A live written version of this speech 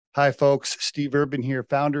Hi, folks. Steve Urban here,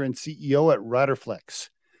 founder and CEO at Riderflex.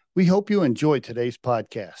 We hope you enjoy today's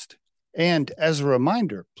podcast. And as a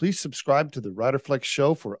reminder, please subscribe to the Riderflex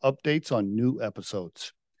show for updates on new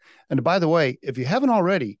episodes. And by the way, if you haven't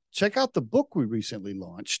already, check out the book we recently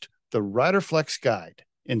launched, The Riderflex Guide,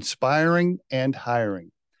 Inspiring and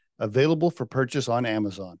Hiring, available for purchase on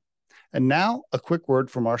Amazon. And now, a quick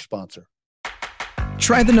word from our sponsor.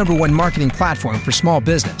 Try the #1 marketing platform for small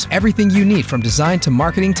business. Everything you need from design to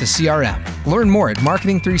marketing to CRM. Learn more at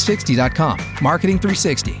marketing360.com. Marketing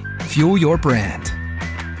 360. Fuel your brand.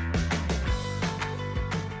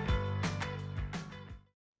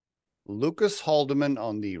 Lucas Haldeman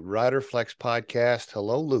on the Riderflex podcast.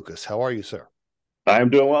 Hello, Lucas. How are you, sir? I'm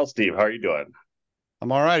doing well, Steve. How are you doing?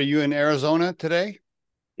 I'm all right. Are you in Arizona today?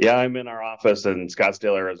 Yeah, I'm in our office in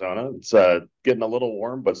Scottsdale, Arizona. It's getting a little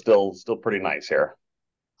warm, but still pretty nice here.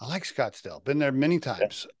 I like Scottsdale. Been there many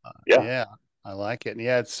times. Yeah. Yeah, I like it. And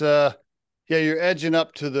yeah, it's you're edging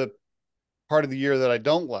up to the part of the year that I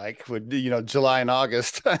don't like with July and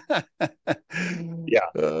August. Yeah.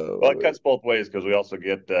 Well, it cuts both ways because we also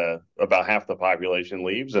get about half the population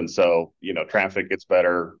leaves, and so traffic gets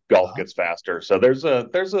better, golf gets faster. So there's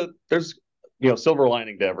silver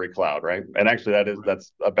lining to every cloud, right? And actually,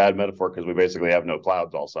 that's a bad metaphor because we basically have no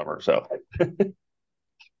clouds all summer. So.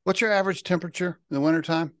 What's your average temperature in the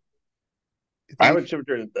wintertime? Average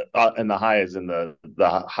temperature in the high is in the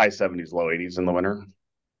high 70s, low 80s in the winter.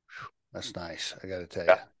 That's nice. I got to tell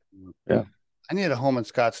you. Yeah. I need a home in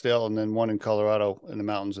Scottsdale and then one in Colorado in the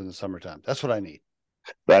mountains in the summertime. That's what I need.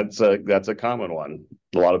 That's a common one.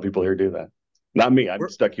 A lot of people here do that. Not me. I'm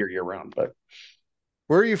stuck here year round. But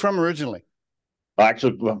where are you from originally?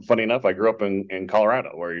 Actually, funny enough, I grew up in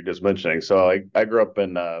Colorado, where you're just mentioning. So I grew up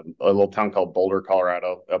in a little town called Boulder,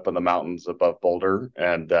 Colorado, up in the mountains above Boulder,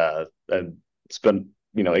 and spent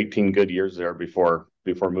 18 good years there before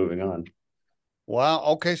moving on. Wow.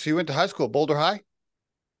 Okay, so you went to high school, Boulder High?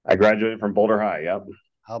 I graduated from Boulder High. Yep.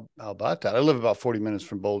 How about that? I live about 40 minutes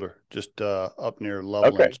from Boulder, just up near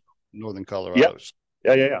Loveland, northern Colorado.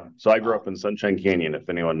 Yep. Yeah. So I grew up in Sunshine Canyon.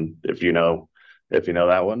 If you know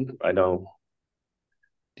that one, I know.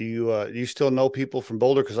 Do you still know people from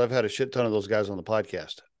Boulder? Because I've had a shit ton of those guys on the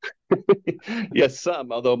podcast. Yes,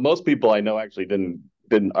 some. Although most people I know actually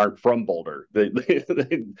aren't from Boulder.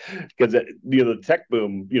 Because the tech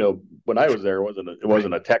boom, when I was there, it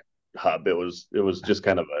wasn't a tech hub. It was just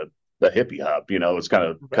kind of a hippie hub. It was kind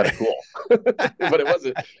of cool, but it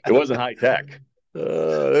wasn't high tech.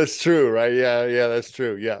 That's true, right? Yeah, that's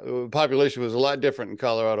true. Yeah, the population was a lot different in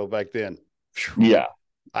Colorado back then. Yeah.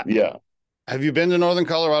 Have you been to northern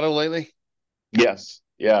Colorado lately? Yes.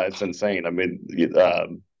 Yeah, it's insane. I mean,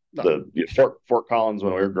 Fort Collins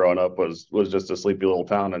when we were growing up was just a sleepy little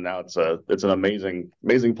town, and now it's an amazing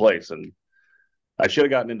place. And I should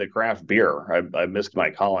have gotten into craft beer. I missed my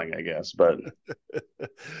calling, I guess. But I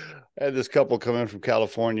had this couple come in from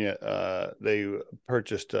California. They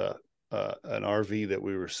purchased an RV that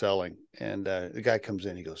we were selling, and the guy comes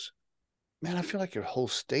in. He goes, "Man, I feel like your whole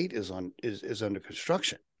state is under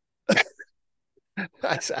construction."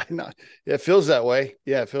 I know. Yeah, it feels that way.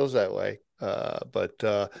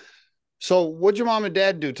 So what'd your mom and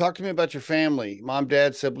dad do? Talk to me about your family, mom,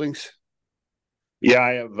 dad, siblings. Yeah,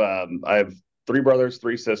 I have 3 brothers,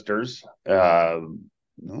 3 sisters, but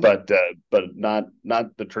not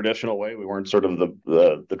the traditional way. We weren't sort of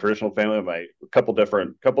the traditional family. My couple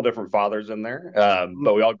different fathers in there,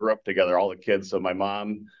 but we all grew up together, all the kids. So my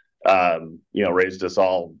mom, raised us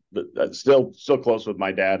all. Still close with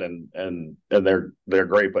my dad, and they're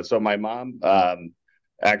great. But so my mom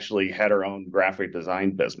actually had her own graphic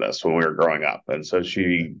design business when we were growing up, and so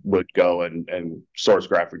she would go and source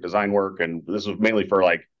graphic design work, and this was mainly for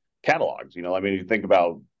like catalogs. I mean, you think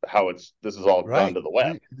about how this is all done to the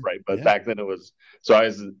web, right? But back then it was. So I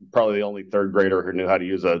was probably the only 3rd grader who knew how to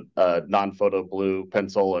use a non-photo blue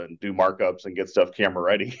pencil and do markups and get stuff camera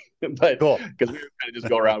ready. But because we would kind of just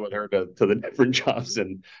go around with her to the different jobs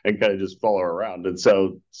and kind of just follow her around. And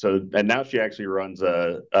and now she actually runs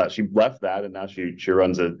she left that, and now she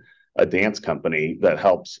runs a dance company that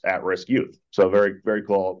helps at-risk youth. So very, very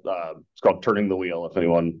cool. It's called Turning the Wheel, if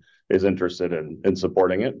anyone is interested in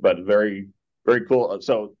supporting it, but very, very cool.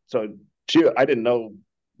 So I didn't know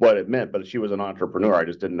what it meant, but she was an entrepreneur. I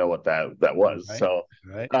just didn't know what that was. Right. So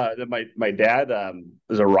then my dad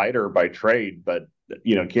is a writer by trade, but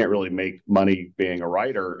can't really make money being a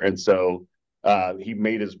writer, and so he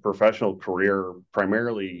made his professional career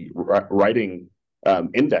primarily writing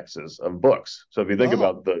indexes of books. So if you think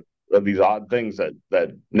about these odd things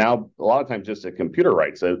that now a lot of times just a computer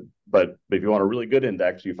writes it, but if you want a really good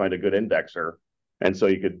index, you find a good indexer, and so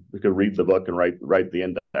you could read the book and write the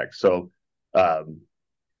index. So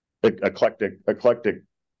eclectic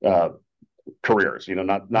careers,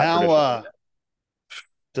 not Now, traditional.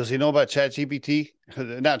 does he know about ChatGPT?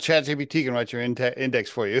 Now ChatGPT can write your index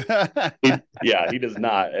for you. He does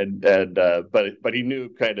not, but he knew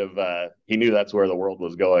he knew that's where the world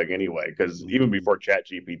was going anyway. Because even before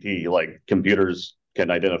ChatGPT, like computers can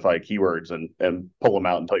identify keywords and pull them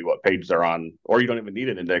out and tell you what page they're on, or you don't even need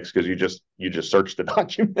an index because you just search the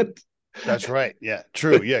document. That's right. Yeah,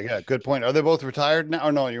 true. Yeah. Good point. Are they both retired now?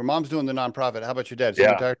 Or no, your mom's doing the nonprofit. How about your dad? Is he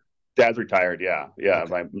retired? Dad's retired. Yeah.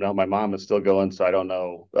 Okay. My mom is still going, so I don't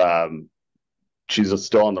know. She's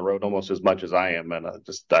still on the road almost as much as I am, and I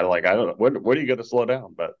don't know. When are you going to slow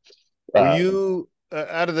down? But were you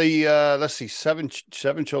out of the let's see, seven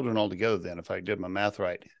children altogether? Then, if I did my math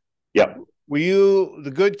right. Yep. Were you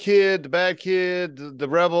the good kid, the bad kid, the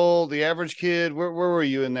rebel, the average kid? Where were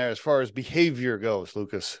you in there as far as behavior goes,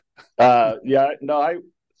 Lucas? This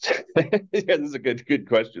is a good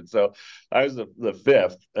question. So I was the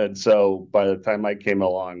fifth, and so by the time I came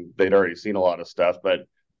along, they'd already seen a lot of stuff. But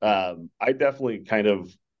I definitely kind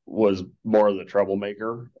of was more of the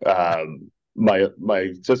troublemaker. My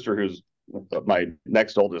sister, who's my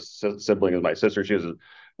next oldest sibling, is my sister. She was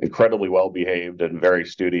incredibly well behaved and very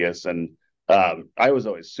studious, and I was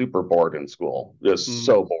always super bored in school, just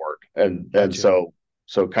so bored, and so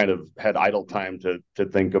kind of had idle time to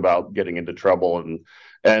think about getting into trouble,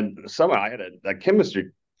 and somehow I had a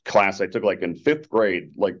chemistry class I took like in fifth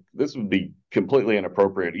grade. Like this would be completely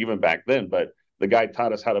inappropriate even back then, but the guy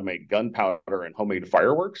taught us how to make gunpowder and homemade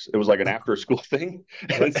fireworks. It was like an after school thing.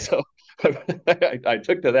 And so I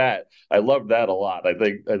took to that. I loved that a lot. I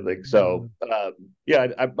think so.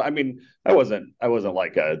 I mean, I wasn't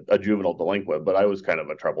like a juvenile delinquent, but I was kind of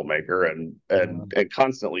a troublemaker and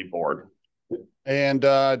constantly bored. And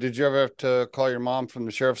did you ever have to call your mom from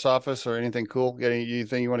the sheriff's office or anything cool?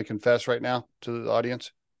 Anything you want to confess right now to the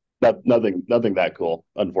audience? Nothing that cool,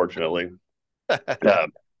 unfortunately.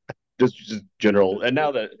 Just general. And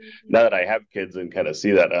now that I have kids and kind of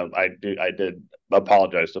see that, I did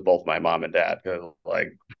apologize to both my mom and dad.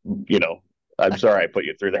 Like, I'm sorry I put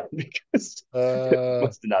you through that because it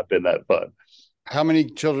must have not been that fun. How many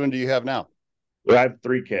children do you have now? I have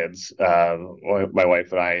three kids. My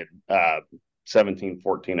wife and I, 17,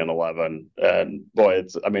 14, and 11. And boy,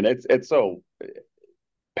 it's so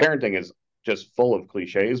parenting is just full of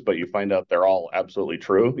cliches, but you find out they're all absolutely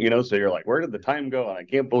true, so you're like, where did the time go? And I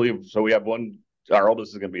can't believe, so we have our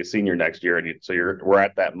oldest is going to be a senior next year. And we're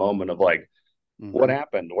at that moment of like, what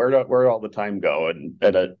happened? Where did all the time go? And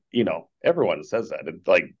everyone says that. It's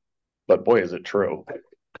like, but boy, is it true.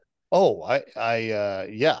 Oh,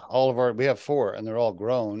 we have four and they're all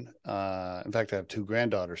grown. In fact, I have two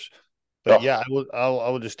granddaughters, but I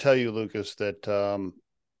will just tell you, Lucas, that,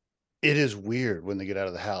 it is weird when they get out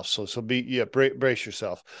of the house. So brace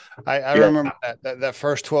yourself. I remember that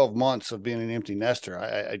first 12 months of being an empty nester.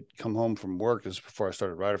 I'd come home from work. This was before I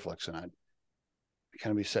started Riderflex, and I'd kind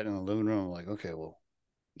of be sitting in the living room like, okay, well,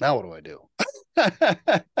 now what do I do?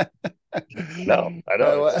 No, I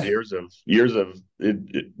know. It's years of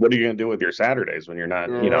what are you going to do with your Saturdays when you're not,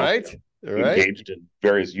 engaged in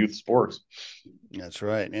various youth sports? That's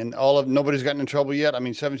right. And nobody's gotten in trouble yet. I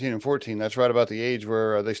mean, 17 and 14, that's right about the age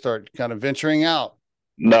where they start kind of venturing out.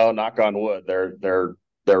 No, knock on wood. They're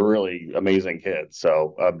really amazing kids.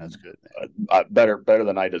 So that's good. Better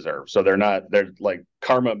than I deserve. So they're like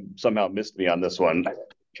karma somehow missed me on this one.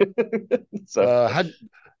 So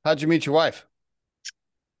how'd you meet your wife?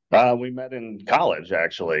 We met in college,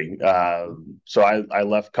 actually. So I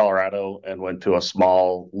left Colorado and went to a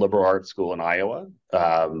small liberal arts school in Iowa.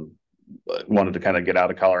 Wanted to kind of get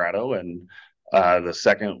out of Colorado, and the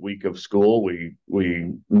second week of school, we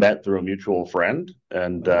met through a mutual friend,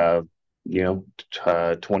 and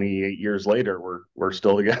 28 years later, we're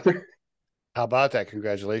still together. How about that?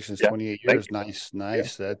 Congratulations, 28 years. Nice. Yeah.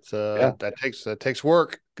 That takes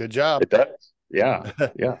work. Good job. It does. Yeah.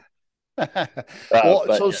 CU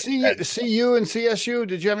and CSU,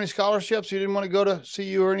 did you have any scholarships? You didn't want to go to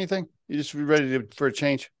CU or anything? You just be ready for a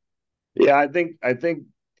change? Yeah, I think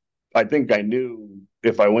I knew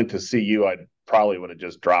if I went to CU, I probably would have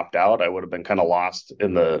just dropped out. I would have been kind of lost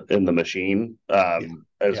in the machine.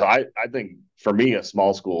 So I think for me, a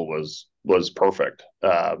small school was perfect.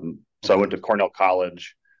 So I went to Cornell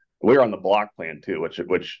College. We were on the block plan too,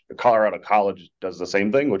 which Colorado College does the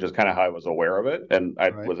same thing, which is kind of how I was aware of it, and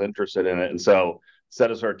I was interested in it. And so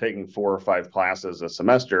instead of sort of taking 4 or 5 classes a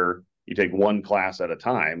semester, you take one class at a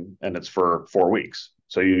time, and it's for 4 weeks.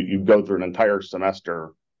 So you go through an entire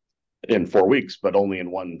semester in 4 weeks, but only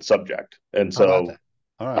in one subject. And so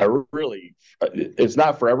All I right. really, it's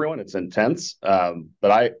not for everyone. It's intense,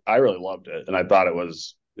 but I really loved it, and I thought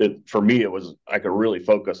for me. It was I could really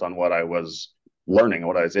focus on what I was learning,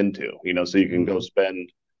 what I was into. So you can go Mm-hmm.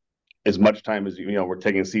 spend as much time as we're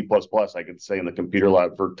taking C++. I could stay in the computer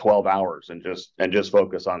lab for 12 hours and just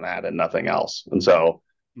focus on that and nothing else. And so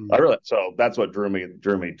Mm-hmm. so that's what drew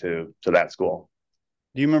me to that school.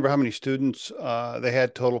 Do you remember how many students they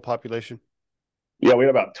had total population? Yeah, we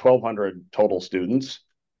had about 1,200 total students,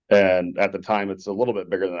 and at the time, it's a little bit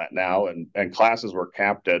bigger than that now. And classes were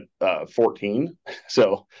capped at 14.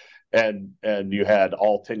 So, and you had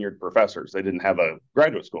all tenured professors. They didn't have a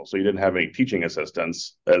graduate school, so you didn't have any teaching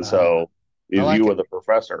assistants, and so it I was like you it. with a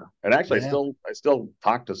professor. And actually, Yeah. I still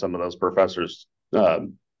talk to some of those professors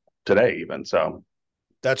today, even so.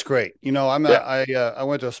 That's great. Yeah, I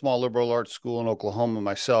went to a small liberal arts school in Oklahoma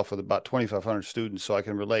myself with about 2,500 students, so I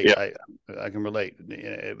can relate. yeah, I can relate.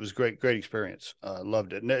 It was great experience.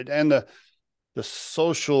 Loved it, and the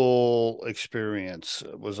social experience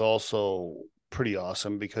was also pretty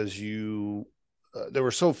awesome because there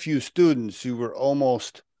were so few students, you were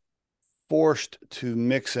almost forced to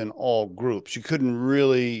mix in all groups. You couldn't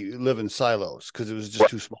really live in silos because it was just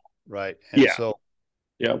too small, right? And yeah, so,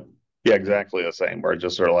 yeah, yeah, yeah. exactly the same. Where it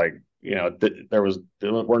just sort of like there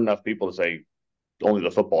weren't enough people to say only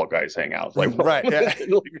the football guys hang out. It's like, well, Right, yeah.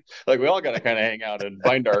 like we all got to kind of hang out and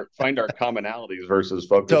find our commonalities versus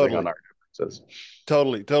focusing on Totally. our differences.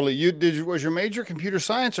 Totally. Was your major computer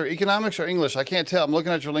science or economics or English? I can't tell. I'm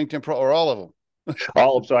looking at your LinkedIn pro or all of them.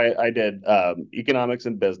 So I did economics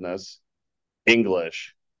and business,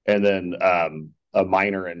 English, and then a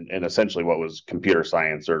minor in essentially what was computer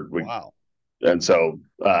science Wow. and so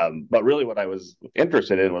but really what I was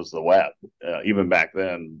interested in was the web, even back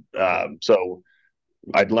then. Okay. So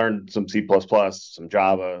I'd learned some C++, some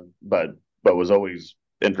Java, but was always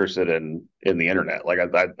interested in the internet. Like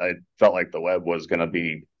I felt like the web was going to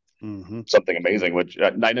be Mm-hmm. something amazing, which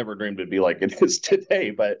I never dreamed it'd be like it is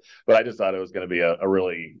today. But I just thought it was going to be a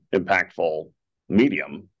really impactful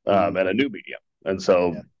medium, and a Mm-hmm. new medium. And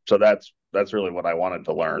Yeah. so that's really what I wanted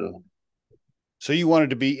to learn. So you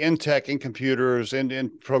wanted to be in tech, in computers,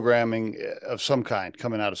 in programming of some kind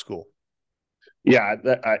coming out of school. Yeah,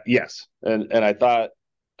 yes, and I thought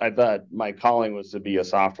my calling was to be a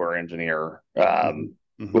software engineer,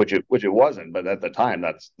 Mm-hmm. Mm-hmm. which it wasn't, but at the time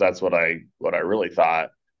that's what I really thought,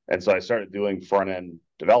 and so I started doing front end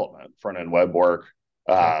development, front end web work,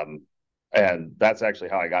 Okay. um, and that's actually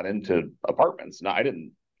how I got into apartments. Now I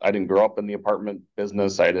didn't grow up in the apartment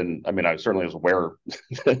business. I mean, I certainly was aware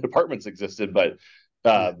that apartments existed, but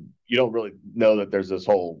Yeah. you don't really know that there's this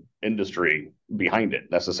whole industry behind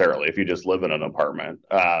it necessarily if you just live in an apartment.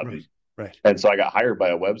 Right. Right. And so I got hired by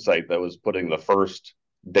a website that was putting the first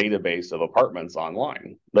database of apartments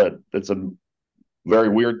online. But it's a very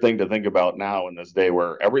weird thing to think about now in this day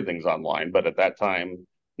where everything's online. But at that time,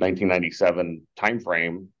 1997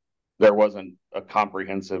 timeframe, there wasn't a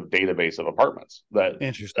comprehensive database of apartments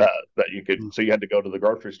Interesting. that you could. So you had to go to the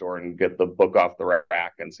grocery store and get the book off the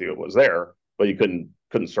rack and see what was there, but you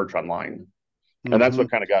couldn't search online. And that's Mm-hmm.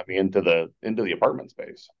 what kind of got me into the apartment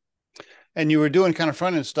space. And you were doing kind of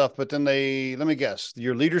front end stuff, but then let me guess,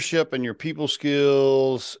 your leadership and your people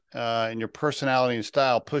skills and your personality and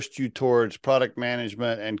style pushed you towards product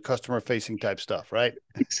management and customer facing type stuff, right?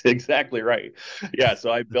 Exactly right. Yeah. So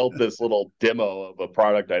I built this little demo of a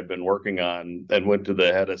product I'd been working on and went to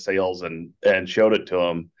the head of sales and showed it to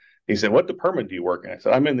him. He said, "What department do you work in?" I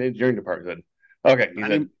said, "I'm in the engineering department." He said, "Okay." He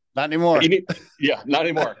Not, said, not anymore. "You need, yeah, not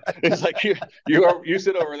anymore." It's like you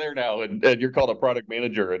sit over there now and you're called a product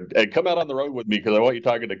manager and come out on the road with me because I want you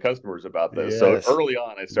talking to customers about this. So Yes. early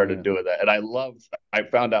on, I Yeah. started doing that, and I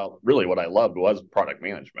found out really what I loved was product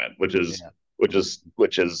management, which is Yeah. which is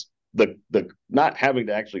which is the not having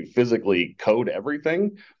to actually physically code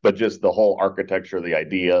everything, but just the whole architecture, the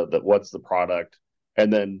idea that what's the product,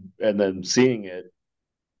 and then seeing it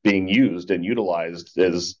being used and utilized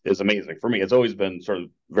is amazing for me. It's always been sort of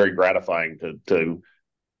very gratifying to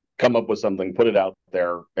come up with something, put it out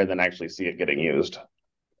there, and then actually see it getting used.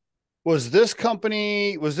 Was this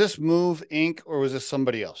Move Inc. or was this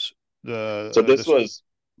somebody else? So this This, was,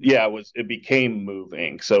 yeah, it became Move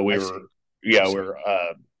Inc. So I see. I yeah, we see. are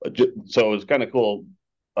so it was kind of cool.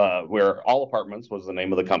 Where All Apartments was the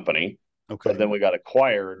name of the company, but Okay. then we got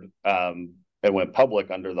acquired, and went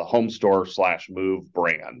public under the Home Store / Move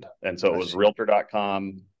brand. And so it I was see.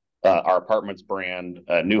 Realtor.com, our apartments brand,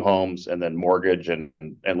 new homes, and then mortgage and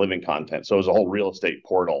living content. So it was a whole real estate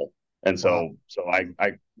portal. And Wow. so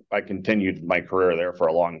I continued my career there for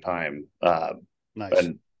a long time. Nice.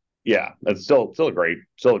 And yeah, it's still a great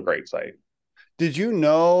site. Did you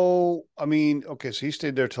know? I mean, okay, so you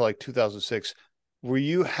stayed there till like 2006. Were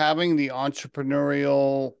you having the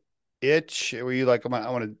entrepreneurial itch? Were you like, I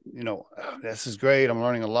want to, this is great. I'm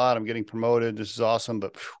learning a lot. I'm getting promoted. This is awesome,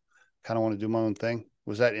 but kind of want to do my own thing.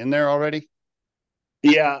 Was that in there already?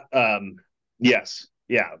 Yeah. Yes.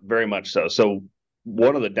 Yeah, very much so. So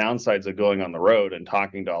one of the downsides of going on the road and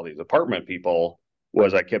talking to all these apartment people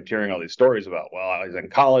was I kept hearing all these stories about, well, I was in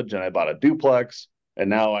college and I bought a duplex and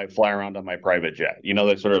now I fly around on my private jet. They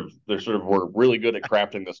were really good at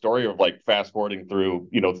crafting the story of like fast forwarding through,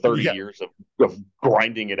 30 Yeah. years of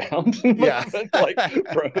grinding it out, Yeah. like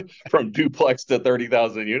from duplex to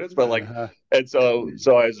 30,000 units. But like, Uh-huh. and so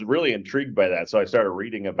I was really intrigued by that. So I started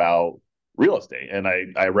reading about real estate. And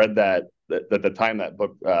I read that at the time that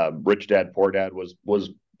book, Rich Dad Poor Dad, was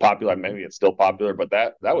popular. Maybe it's still popular, but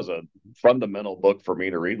that was a fundamental book for me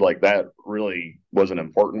to read. Like that really was an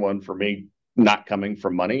important one for me, not coming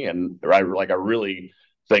from money. And I really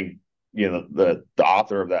think the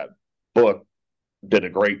author of that book did a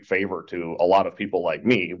great favor to a lot of people like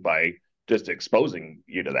me by just exposing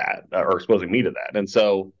you to that, or exposing me to that. And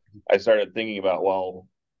so I started thinking about, well,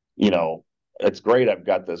 you know, it's great. I've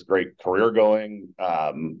got this great career going,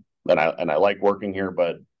 and I like working here,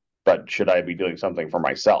 but should I be doing something for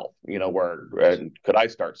myself? And could I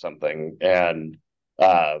start something? And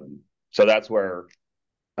so that's where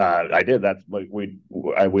I did. That's like we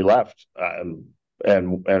left, and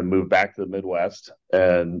moved back to the Midwest,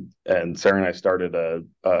 and Sarah and I started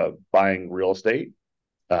buying real estate,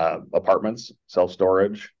 apartments, self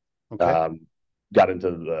storage. Okay. Got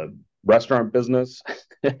into the restaurant business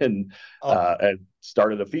and Oh, and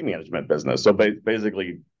started a fee management business. So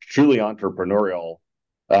basically, truly entrepreneurial.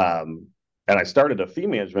 And I started a fee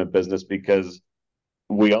management business because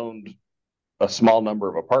we owned a small number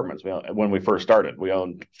of apartments. When we first started, we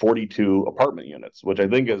owned 42 apartment units, which I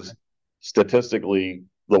think okay. is statistically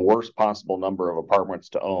the worst possible number of apartments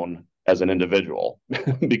to own as an individual,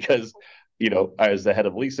 because I was the head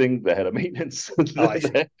of leasing, the head of maintenance, Oh, I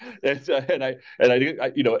see.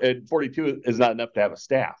 and 42 is not enough to have a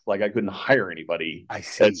staff. Like I couldn't hire anybody, I and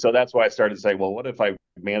see. so that's why I started saying, well, what if I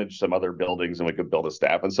managed some other buildings and we could build a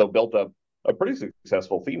staff, and so built up a pretty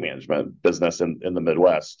successful fee management business in the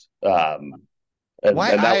Midwest. Why And that was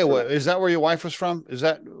sort Iowa? of, Is that where your wife was from? Is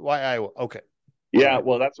that why Iowa? Okay. All yeah, right.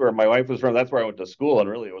 well, that's where my wife was from. That's where I went to school, and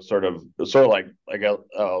really, it was sort of like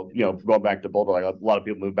going back to Boulder. Like a lot of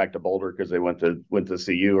people move back to Boulder because they went to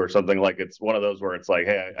CU or something. Like it's one of those where it's like,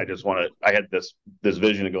 hey, I just want to. I had this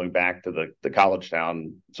vision of going back to the college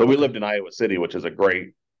town. So we Okay. lived in Iowa City, which is a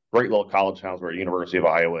great little college town where University of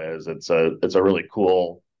Iowa is. It's a really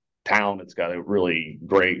cool town. It's got a really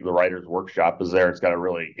great. The writers' workshop is there. It's got a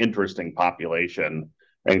really interesting population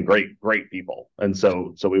and great people. And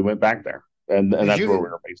so we went back there, and Did that's where we you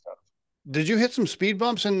were based out of. did you hit some speed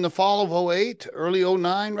bumps in the fall of '08, early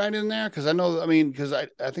 '09, right in there? Because I know, I mean, because I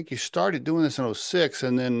think you started doing this in '06,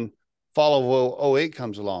 and then fall of '08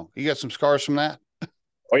 comes along. You got some scars from that?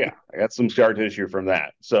 Oh yeah, I got some scar tissue from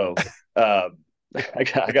that. So uh, I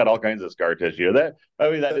got all kinds of scar tissue. That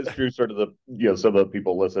is true. Sort of some of the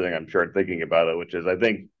people listening, I'm sure, thinking about it, which is I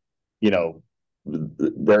think you know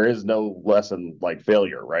there is no lesson like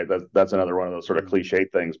failure, right? That's another one of those sort of cliche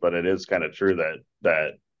things, but it is kind of true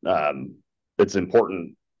that it's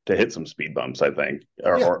important to hit some speed bumps, I think,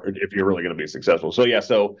 Yeah. or if you're really going to be successful. So yeah,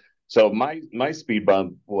 so my speed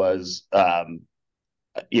bump was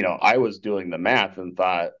I was doing the math and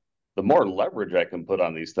thought the more leverage I can put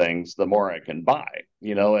on these things, the more I can buy,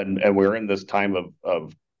 and we're in this time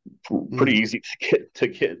of pretty Mm-hmm. easy to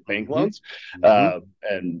get bank Mm-hmm. loans, Mm-hmm.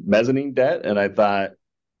 and mezzanine debt. And I thought,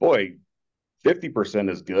 boy, 50%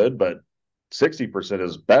 is good, but 60%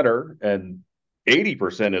 is better. And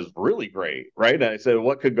 80% is really great. Right. And I said,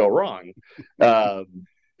 what could go wrong?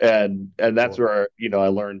 And that's Cool. where, I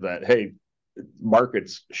learned that, hey,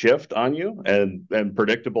 markets shift on you, and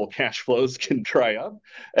predictable cash flows can dry up.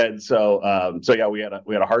 And so yeah, we had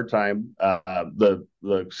a hard time. The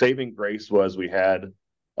saving grace was we had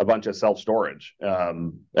a bunch of self-storage,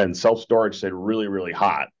 and self-storage stayed really, really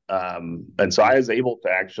hot. And so I was able to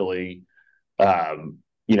actually, um,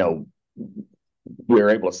 you know, we were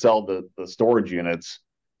able to sell the storage units,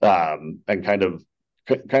 and kind of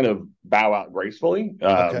bow out gracefully.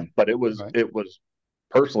 Okay. But it All was right. it was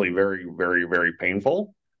personally very, very, very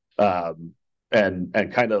painful, and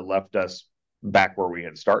kind of left us back where we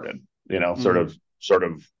had started. Sort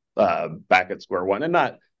Mm-hmm. of back at square one, and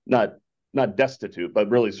not destitute, but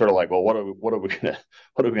really sort of like, well, what are we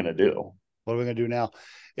gonna do? What are we gonna do now?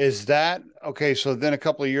 Is that okay? So then a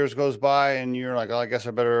couple of years goes by, and you're like, "Oh, I guess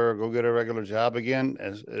I better go get a regular job again,"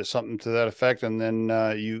 as something to that effect, and then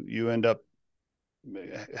you end up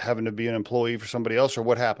having to be an employee for somebody else, or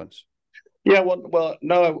what happens? Yeah, well,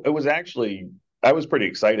 no, it was actually I was pretty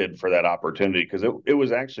excited for that opportunity because it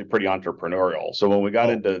was actually pretty entrepreneurial. So when we got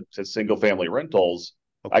Oh, into single family rentals,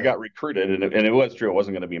 I okay. got recruited, and it was true. It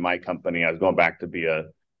wasn't going to be my company. I was going back to be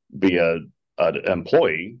an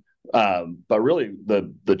employee. But really,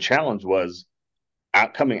 the challenge was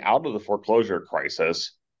coming out of the foreclosure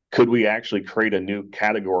crisis. Could we actually create a new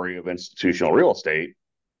category of institutional real estate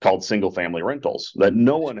called single family rentals that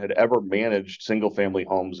no one had ever managed single family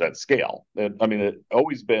homes at scale? I mean, it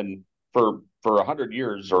always been for 100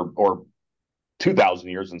 years or 2,000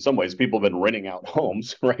 years in some ways, people have been renting out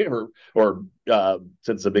homes, right? Or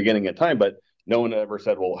since the beginning of time, but no one ever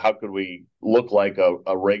said, well, how could we look like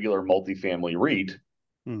a regular multifamily REIT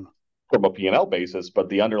Hmm. from a P&L basis, but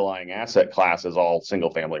the underlying asset class is all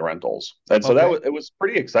single family rentals. And so Okay. it was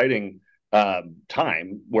pretty exciting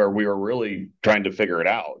time where we were really trying to figure it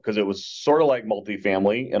out because it was sort of like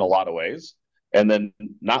multifamily in a lot of ways, and then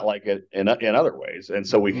not like it in other ways. And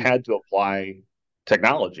so we Mm-hmm. had to apply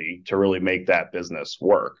technology to really make that business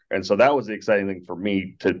work. And so that was the exciting thing for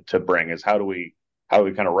me to bring is how do we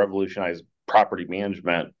kind of revolutionize property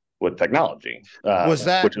management with technology, Was which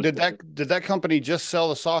that was did that company just sell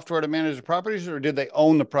the software to manage the properties, or did they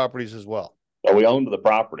own the properties as well? well, we owned the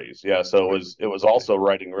properties. Yeah. So Right. it was Okay. also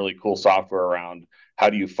writing really cool software around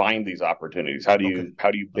how do you find these opportunities? Okay.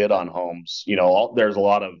 How do you bid Okay. on homes? There was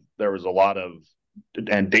a lot of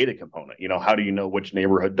and data component. How do you know which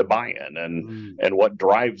neighborhood to buy in Mm. and what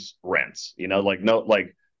drives rents? Like no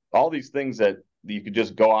like all these things that you could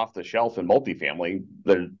just go off the shelf in multifamily.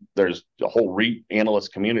 There's a whole REIT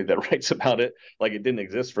analyst community that writes about it like it didn't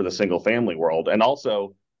exist for the single family world. And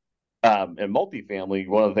also in multifamily,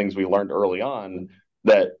 one of the things we learned early on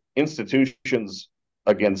that institutions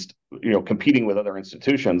against competing with other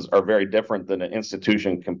institutions are very different than an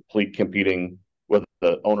institution competing with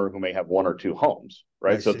the owner who may have one or two homes, I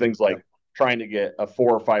right? So see. things Yep. like trying to get a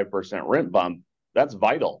 4 or 5% rent bump, that's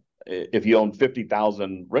vital. If you own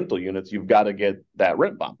 50,000 rental units, you've got to get that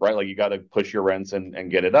rent bump, right? Like you got to push your rents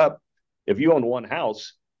and get it up. If you own one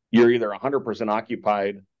house, you're either 100%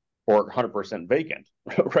 occupied or 100% vacant,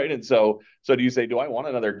 right? And so do you say, do I want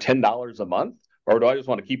another $10 a month, or do I just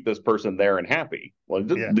want to keep this person there and happy? Well,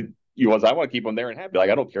 Yeah. I want to keep them there and happy. Like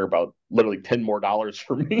I don't care about literally $10 more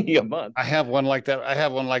for me a month. I have one like that. I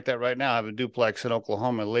have one like that right now. I have a duplex in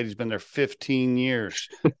Oklahoma. The lady's been there 15 years,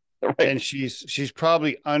 Right. and she's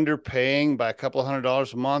probably underpaying by a couple of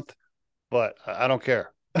 $100 a month, but I don't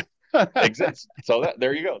care. Exists. So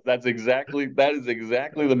there you go. That is exactly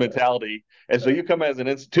the mentality. And so you come as an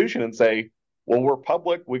institution and say, well, we're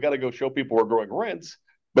public. We got to go show people we're growing rents,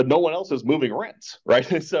 but no one else is moving rents,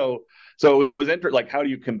 right? So it was interesting. Like, how do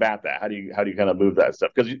you combat that? How do you kind of move that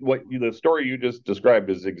stuff? Because the story you just described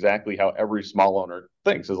is exactly how every small owner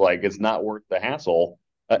thinks. Is like it's not worth the hassle.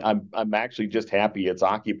 I'm actually just happy it's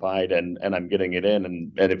occupied and I'm getting it in,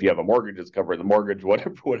 and if you have a mortgage, it's covering the mortgage,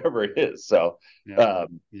 whatever it is. So Yeah.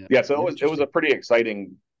 um, Yeah. yeah, so it was a Interesting. pretty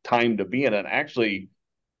exciting time to be in. And actually,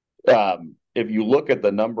 if you look at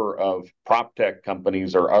the number of prop tech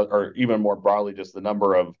companies, or even more broadly, just the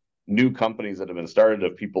number of new companies that have been started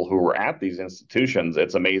of people who were at these institutions,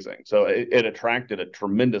 it's amazing. So it attracted a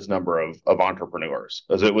tremendous number of entrepreneurs,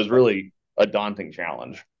 as it was really a daunting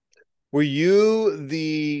challenge. Were you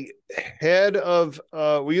the head of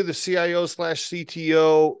were you the CIO slash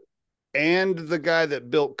CTO and the guy that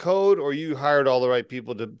built code, or you hired all the right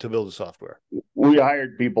people to build the software? We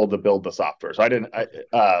hired people to build the software, so I didn't. Okay.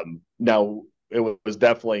 Now it was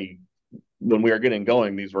definitely when we were getting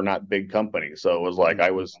going, these were not big companies. So it was like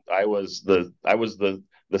Mm-hmm. I was the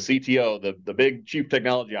CTO, the big chief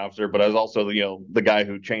technology officer, but I was also the guy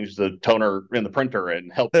who changed the toner in the printer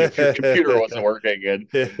and helped you if your computer wasn't working. And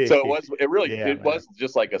so Yeah, it man. was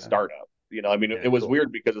just like a startup. I mean, Yeah, it was cool.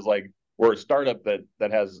 weird because it's like we're a startup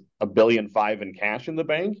that has 1.5 billion in cash in the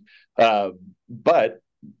bank, but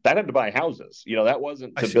that had to buy houses. I see. That I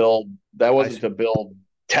wasn't see. to build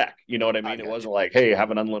tech. You know what I I mean? It got wasn't like, hey,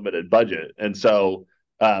 have an unlimited budget. And so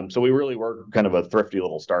we really were kind of a thrifty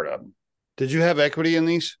little startup. Did you have equity in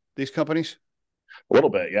these companies? A little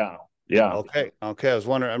bit, yeah. Yeah. Okay. Okay. I was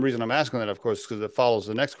wondering. The reason I'm asking that, of course, because it follows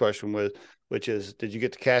the next question which is, did you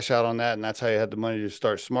get to cash out on that, and that's how you had the money to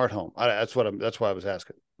start Smart Home? That's why I was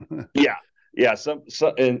asking. Yeah. Yeah.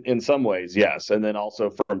 In some ways, yes. And then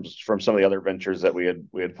also from some of the other ventures that we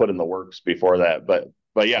had put in the works before that.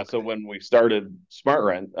 But yeah, so Okay. when we started Smart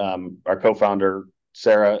Rent, our co-founder,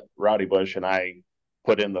 Sarah Rowdy Bush, and I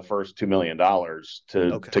put in the first $2 million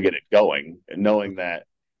Okay. to get it going, knowing Okay.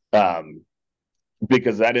 that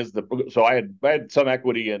because that is I had some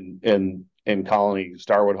equity in Colony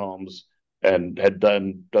Starwood Homes. and had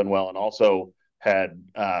done well, and also had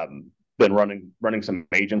been running some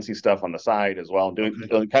agency stuff on the side as well, and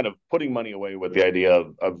doing kind of putting money away with the idea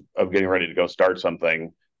of getting ready to go start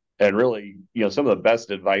something. And really, some of the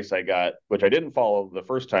best advice I got, which I didn't follow the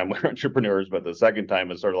first time we were entrepreneurs, but the second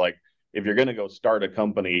time is sort of like, if you're going to go start a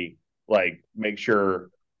company, like make sure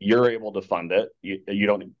you're able to fund it. You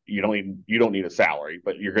don't need a salary,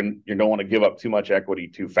 but you don't want to give up too much equity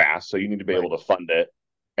too fast. So you need to be able to fund it,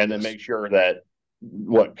 and then make sure that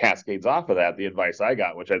what cascades off of that, the advice I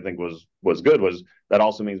got, which I think was good, was that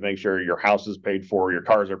also means make sure your house is paid for, your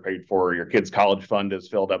cars are paid for, your kids' college fund is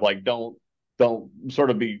filled up. Like don't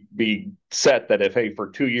sort of be set that if, hey,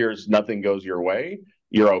 for 2 years nothing goes your way,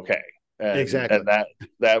 you're okay. Exactly. And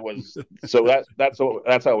that was so that's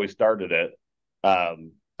how we started it. I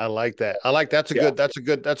like that.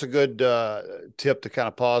 That's a good tip to kind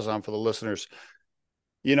of pause on for the listeners.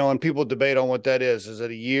 And people debate on what that is. Is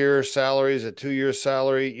it a year's salary? Is it 2 years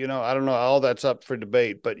salary? I don't know. All that's up for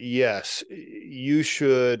debate, but yes, you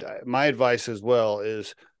should. My advice as well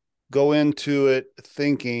is go into it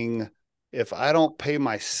thinking, if I don't pay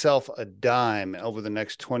myself a dime over the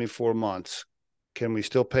next 24 months, can we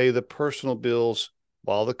still pay the personal bills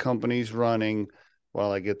while the company's running,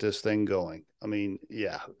 while I get this thing going? I mean,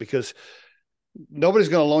 yeah, because nobody's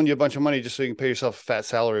going to loan you a bunch of money just so you can pay yourself a fat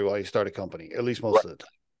salary while you start a company, at least most of the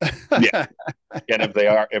time. Yeah. And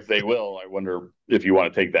if they will, I wonder if you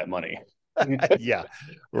want to take that money. Yeah.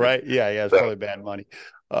 Right. Yeah. It's probably bad money.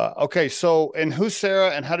 Okay. So, and who's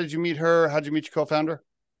Sarah, and how did you meet her? How did you meet your co-founder?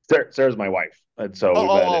 Sarah's my wife. And so we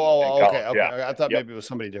met in okay. college. Yeah. I thought maybe it was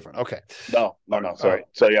somebody different. Okay. No. Sorry.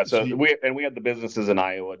 So yeah. So we had the businesses in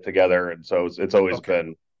Iowa together, and so it's always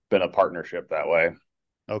been a partnership that way.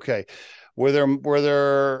 Okay. Were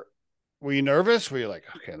you nervous? Were you like,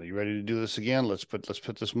 okay, are you ready to do this again? Let's put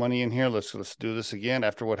this money in here. Let's do this again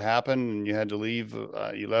after what happened and you had to leave.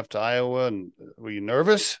 You left Iowa, and were you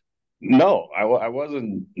nervous? No, I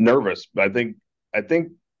wasn't nervous. I think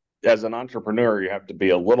as an entrepreneur, you have to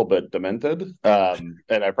be a little bit demented. And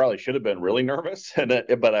I probably should have been really nervous.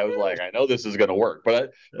 But I was like, I know this is going to work.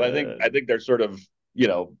 But I think there's sort of,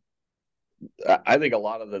 I think a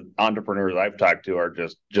lot of the entrepreneurs I've talked to are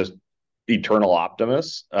just eternal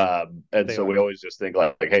optimists. So we always just think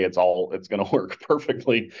like, hey, it's going to work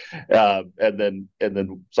perfectly. And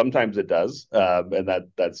then sometimes it does. And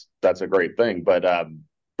that's a great thing. But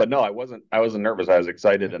no, I wasn't nervous. I was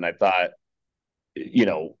excited. And I thought,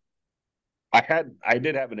 I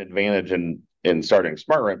did have an advantage in starting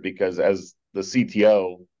SmartRent, because as the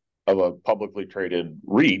CTO of a publicly traded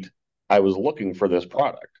REIT, I was looking for this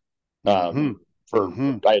product. I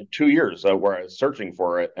had 2 years where I was searching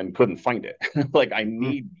for it and couldn't find it. Like, I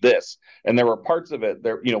need this. And there were parts of it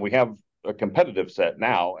there, we have a competitive set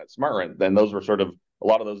now at SmartRent. Then those were sort of, a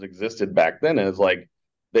lot of those existed back then. And it's like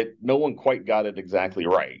that no one quite got it exactly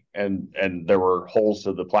right. And there were holes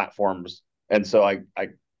to the platforms. And so I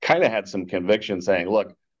kind of had some conviction saying,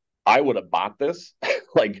 look, I would have bought this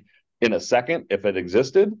like in a second if it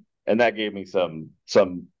existed. And that gave me some,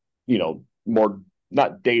 more,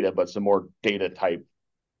 not data, but some more data type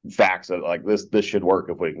facts of like, this should work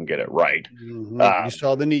if we can get it right. You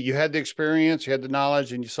saw the need, you had the experience, you had the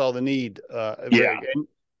knowledge, and you saw the need.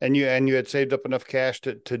 And you had saved up enough cash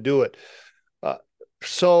to do it.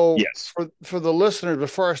 So yes, for the listeners,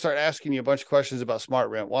 before I start asking you a bunch of questions about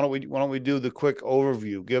SmartRent, why don't we do the quick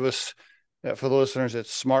overview? Give us, for the listeners,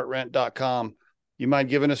 it's smartrent.com. You mind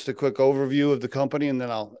giving us the quick overview of the company, and then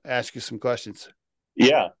I'll ask you some questions.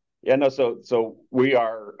 Yeah. No. So we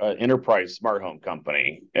are an enterprise smart home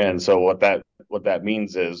company, and so what that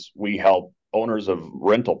means is we help owners of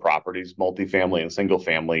rental properties, multifamily and single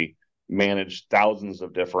family, manage thousands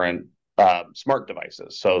of different smart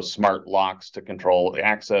devices. So smart locks to control the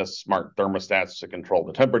access, smart thermostats to control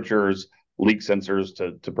the temperatures, leak sensors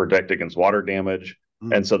to protect against water damage.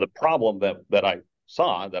 And so the problem that I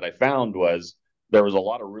found was there was a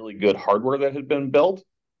lot of really good hardware that had been built,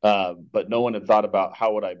 but no one had thought about,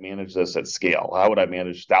 how would I manage this at scale? How would I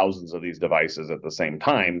manage thousands of these devices at the same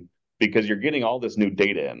time? Because you're getting all this new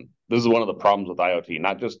data in. This is one of the problems with IoT,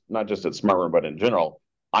 not just at SmartRent, but in general.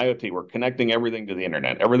 IoT, we're connecting everything to the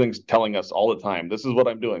internet. Everything's telling us all the time, this is what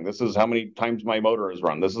I'm doing. This is how many times my motor is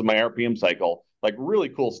run. This is my RPM cycle, like really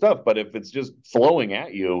cool stuff. But if it's just flowing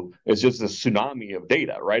at you, it's just a tsunami of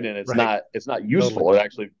data, right? And it's not useful. Totally. It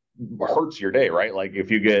actually hurts your day, right? Like if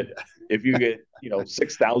you get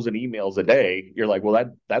 6,000 emails a day, you're like,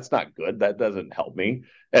 well, that's not good. That doesn't help me.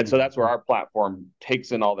 And so that's where our platform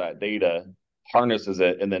takes in all that data, harnesses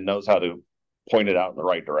it, and then knows how to point it out in the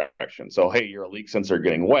right direction. So, hey, you're a leak sensor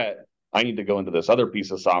getting wet. I need to go into this other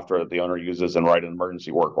piece of software that the owner uses and write an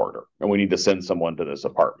emergency work order, and we need to send someone to this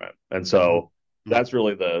apartment. And so that's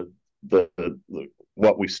really the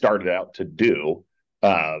what we started out to do.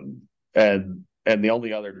 And the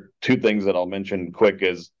only other two things that I'll mention quick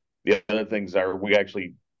is the other things are we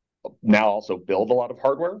actually now also build a lot of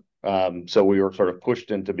hardware. So we were sort of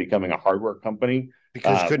pushed into becoming a hardware company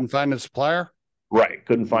because couldn't find a supplier. Right,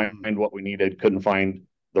 couldn't find what we needed, couldn't find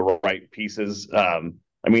the right pieces.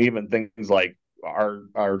 I mean, even things like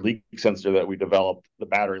our leak sensor that we developed, the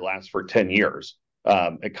battery lasts for 10 years.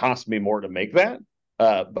 It costs me more to make that,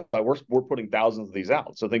 but we're putting thousands of these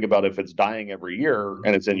out. So think about if it's dying every year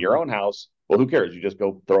and it's in your own house, well, who cares? You just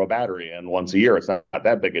go throw a battery in once a year. It's not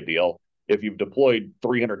that big a deal. If you've deployed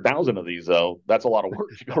 300,000 of these, though, that's a lot of work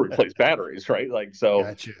to go replace batteries, right? Like, so,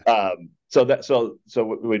 Gotcha. So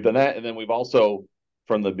we've done that. And then we've also,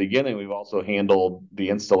 from the beginning, we've also handled the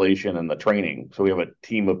installation and the training. So we have a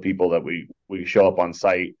team of people that we show up on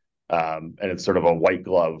site, and it's sort of a white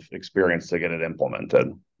glove experience to get it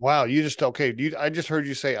implemented. Wow. I just heard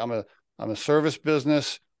you say I'm a service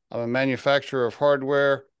business. I'm a manufacturer of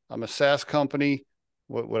hardware. I'm a SaaS company.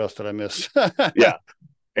 What else did I miss? Yeah.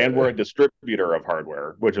 And we're a distributor of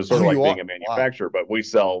hardware, which is sort of like being a manufacturer, but we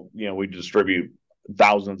sell, we distribute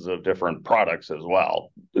thousands of different products as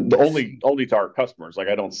well. Only to our customers. Like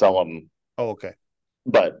I don't sell them. Oh, okay.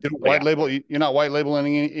 But white label, you're not white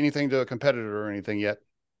labeling anything to a competitor or anything yet?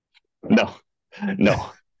 No,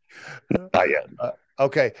 not yet.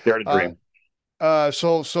 Okay. Dare to dream.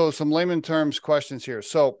 So some layman terms questions here.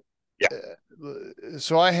 So,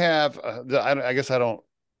 so I have, I guess I don't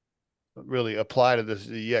really apply to this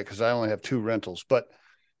yet because I only have 2 rentals, but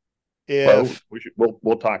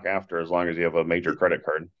we'll talk after, as long as you have a major credit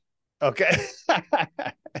card. Okay.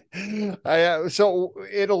 I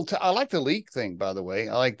like the leak thing, by the way.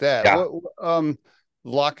 I like that. Yeah.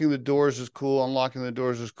 Locking the doors is cool. Unlocking the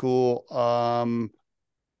doors is cool.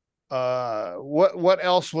 What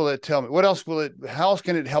else will it tell me? How else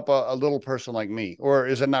can it help a little person like me? Or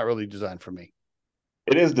is it not really designed for me?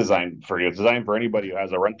 It is designed for you. It's designed for anybody who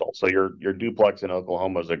has a rental. So your duplex in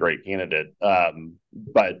Oklahoma is a great candidate.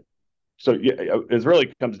 But so it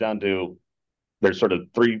really comes down to, there's sort of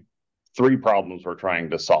three problems we're trying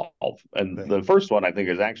to solve. And the first one, I think,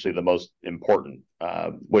 is actually the most important,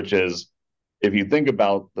 which is, if you think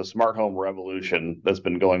about the smart home revolution that's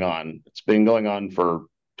been going on, it's been going on for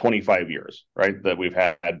 25 years, right? That we've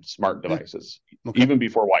had smart devices, even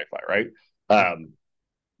before Wi-Fi, right?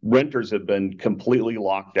 Renters have been completely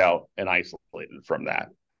locked out and isolated from that.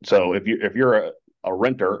 So if you're a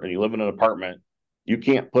renter and you live in an apartment, you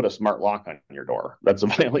can't put a smart lock on your door. That's a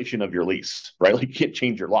violation of your lease, right? Like, you can't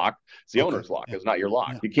change your lock. It's the owner's lock. It's not your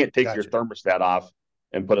lock. You can't take your thermostat off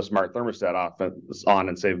and put a smart thermostat on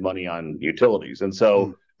and save money on utilities. And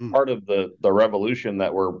so part of the revolution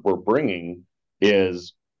that we're bringing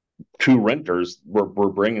is, to renters, we're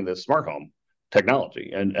bringing this smart home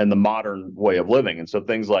technology and the modern way of living. And so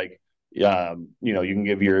things like, you can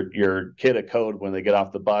give your kid a code when they get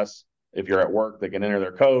off the bus. If you're at work, they can enter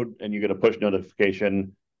their code and you get a push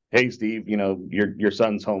notification. Hey, Steve, your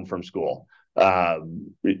son's home from school.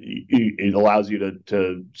 It allows you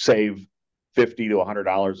to save $50 to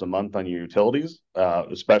 $100 a month on your utilities,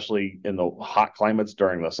 especially in the hot climates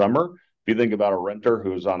during the summer. If you think about a renter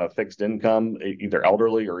who's on a fixed income, either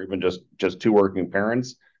elderly or even just 2 working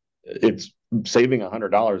parents, it's saving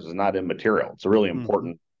 $100 is not immaterial. It's a really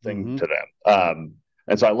important thing to them.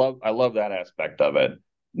 And so I love that aspect of it.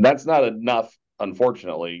 That's not enough,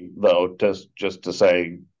 unfortunately, though, just to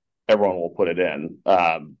say everyone will put it in.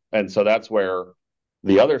 And so that's where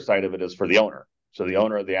the other side of it is for the owner. So the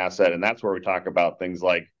owner of the asset, and that's where we talk about things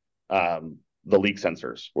like the leak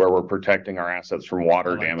sensors, where we're protecting our assets from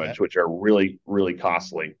water damage, which are really, really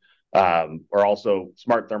costly. Or also,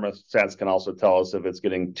 smart thermostats can also tell us if it's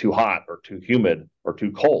getting too hot or too humid or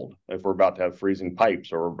too cold, if we're about to have freezing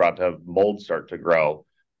pipes or we're about to have mold start to grow.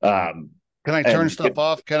 Can I turn stuff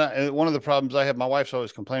off? One of the problems I have, my wife's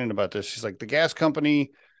always complaining about this. She's like, the gas company,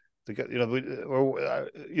 the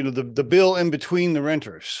bill in between the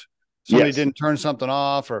renters. Somebody didn't turn something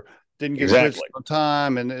off or didn't get switched on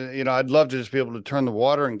time. And, I'd love to just be able to turn the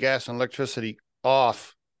water and gas and electricity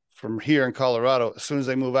off from here in Colorado as soon as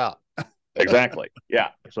they move out. Exactly. Yeah.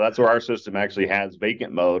 So that's where our system actually has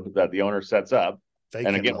vacant mode that the owner sets up.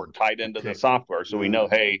 And again, we're tied into the software. So we know,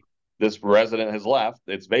 hey, this resident has left,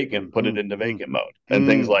 it's vacant, put it into vacant mode. And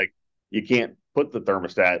things like, you can't put the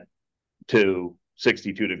thermostat to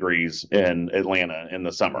 62 degrees in Atlanta in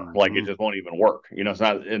the summer. Like, it just won't even work. It's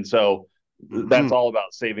not. And so that's all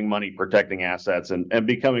about saving money, protecting assets, and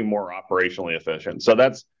becoming more operationally efficient. So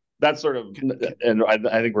that's that's sort of, and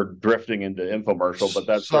I think we're drifting into infomercial, but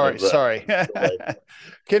that's sorry, sort of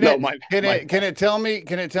the way. Can it tell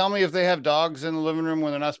me if they have dogs in the living room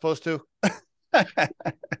when they're not supposed to?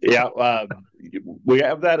 Yeah, we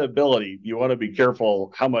have that ability. You want to be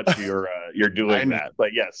careful how much you're doing that.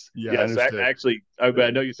 But yes, yeah, yes, actually, I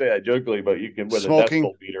know you say that jokingly, but you can with smoking, a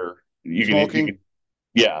decibel meter, you can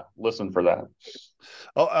yeah, listen for that.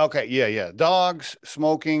 Oh, okay. Yeah. Dogs,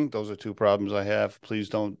 smoking. Those are two problems I have. Please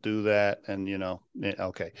don't do that. And,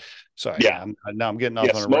 okay. Sorry. Yeah. Now I'm getting off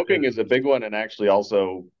on a smoking is a big one. And actually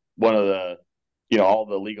also one of the, all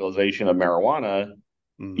the legalization of marijuana,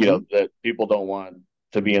 that people don't want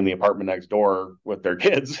to be in the apartment next door with their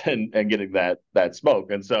kids and getting that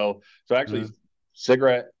smoke. And so actually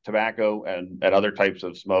cigarette, tobacco, and other types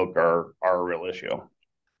of smoke are a real issue.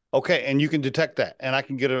 Okay, and you can detect that, and I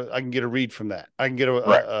can get a read from that. I can get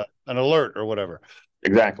an alert or whatever.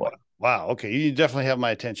 Exactly. Wow. Okay, you definitely have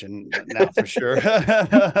my attention now for sure. Is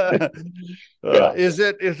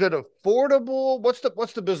it affordable?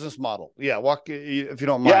 What's the business model? Yeah, walk if you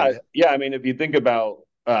don't mind. Yeah. I mean, if you think about,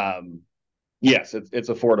 yes, it's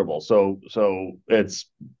affordable. So it's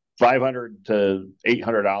 $500 to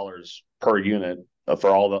 $800 per unit for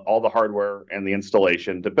all the hardware and the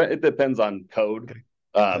installation. It depends on code.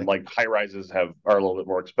 Okay. Like high rises are a little bit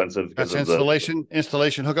more expensive because of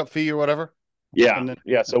installation hookup fee or whatever. Yeah.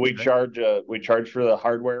 So we charge for the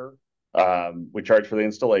hardware, we charge for the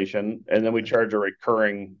installation, and then we charge a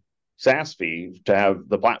recurring SaaS fee to have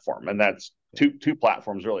the platform. And that's two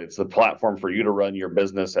platforms really. It's the platform for you to run your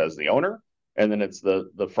business as the owner, and then it's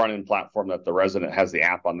the front end platform that the resident has the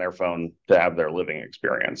app on their phone to have their living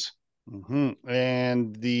experience. Mm-hmm.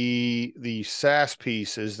 And the SaaS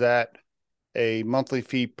piece, is that a monthly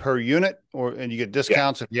fee per unit, and you get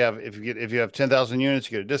discounts if you have 10,000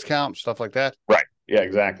 units, you get a discount, stuff like that? Right. Yeah,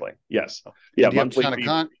 exactly. Yes. Yeah. Monthly fee.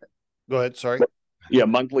 Go ahead. Sorry. Yeah.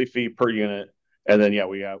 Monthly fee per unit. And then,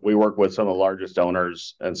 we work with some of the largest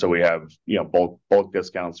owners. And so we have, bulk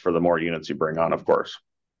discounts for the more units you bring on, of course.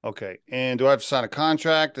 Okay. And do I have to sign a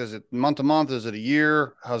contract? Is it month to month? Is it a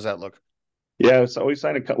year? How's that look? Yeah. So we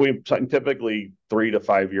sign typically 3 to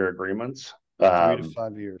 5 year agreements. 3 to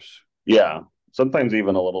 5 years. Yeah, sometimes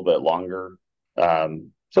even a little bit longer,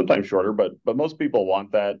 sometimes shorter, but most people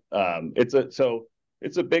want that.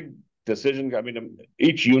 It's a big decision. I mean,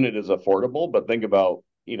 each unit is affordable, but think about,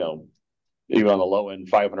 even on the low end,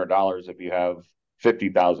 $500, if you have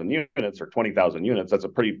 50,000 units or 20,000 units, that's a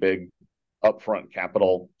pretty big upfront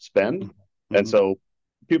capital spend. Mm-hmm. And so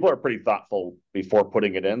people are pretty thoughtful before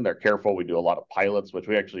putting it in. They're careful. We do a lot of pilots, which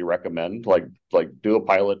we actually recommend, like do a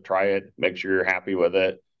pilot, try it, make sure you're happy with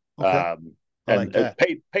it. Okay. And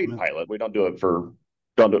paid pilot. We don't do it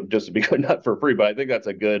just to be good, not for free, but I think that's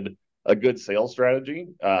a good sales strategy,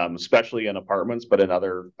 especially in apartments, but in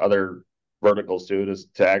other verticals too,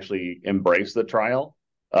 to actually embrace the trial.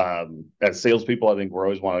 As salespeople, I think we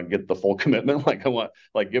always want to get the full commitment.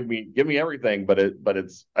 Give me everything, but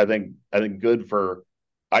it's I think good for.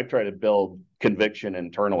 I try to build conviction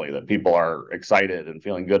internally that people are excited and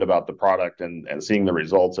feeling good about the product and seeing the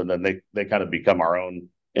results, and then they kind of become our own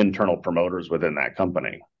internal promoters within that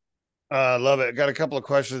company. I love it. I got a couple of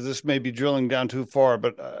questions. This may be drilling down too far,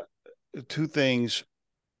 but two things.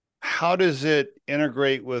 How does it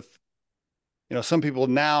integrate with, some people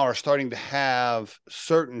now are starting to have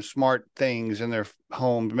certain smart things in their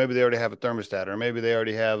homes. Maybe they already have a thermostat, or maybe they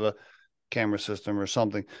already have a camera system or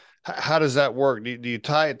something. How does that work? Do you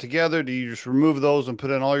tie it together? Do you just remove those and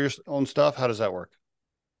put in all your own stuff? How does that work?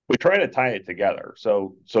 We try to tie it together.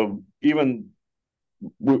 So even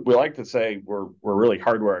we like to say we're really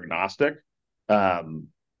hardware agnostic.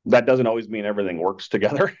 That doesn't always mean everything works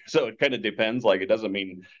together. So it kind of depends. Like, it doesn't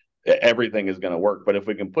mean everything is going to work, but if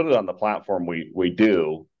we can put it on the platform, we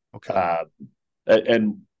do. Okay.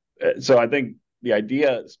 And so I think the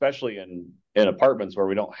idea, especially in apartments where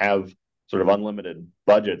we don't have sort of unlimited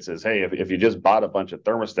budgets, is, hey, if you just bought a bunch of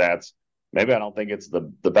thermostats, maybe I don't think it's the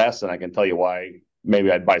best, and I can tell you why.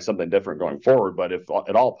 Maybe I'd buy something different going forward, but if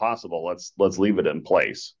at all possible, let's leave it in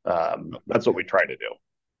place. That's what we try to do.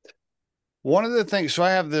 One of the things, so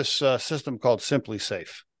I have this system called Simply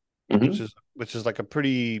Safe, mm-hmm. which is like a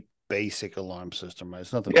pretty basic alarm system, right?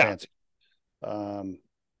 It's nothing fancy.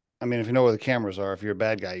 I mean, if you know where the cameras are, if you're a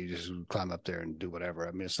bad guy, you just climb up there and do whatever.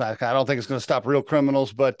 I mean, I don't think it's going to stop real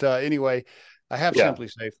criminals, but anyway, I have Simply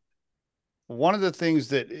Safe. One of the things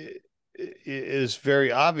that is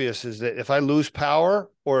very obvious is that if I lose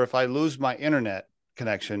power or if I lose my internet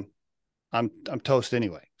connection, I'm toast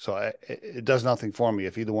anyway. So it does nothing for me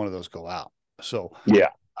if either one of those go out. So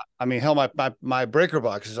I mean, hell, my breaker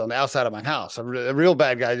box is on the outside of my house. A real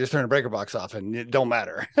bad guy just turned a breaker box off, and it don't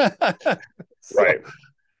matter. So, Right.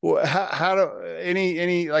 how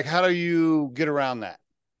do like how do you get around that?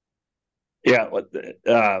 Yeah.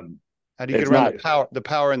 How do you get It's around not. the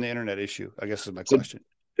power and the internet issue? I guess is my It's a, question.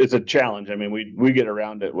 it's a challenge. I mean, we get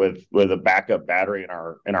around it with a backup battery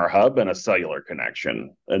in our hub and a cellular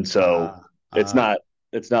connection, and so Ah, it's ah, not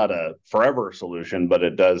it's not a forever solution, but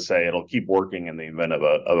it does say it'll keep working in the event of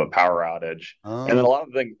a power outage. And then oh,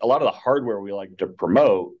 a lot of the hardware we like to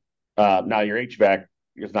promote. Now your HVAC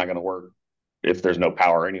is not going to work if there's no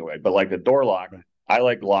power anyway. But like the door lock, right. I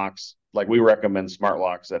like locks. Like we recommend smart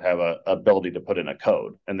locks that have a ability to put in a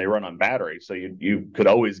code, and they run on battery, so you could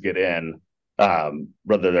always get in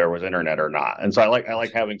whether there was internet or not. And so I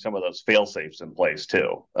like having some of those fail safes in place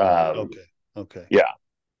too. Okay. Okay. Yeah,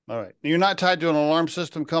 All right. You're not tied to an alarm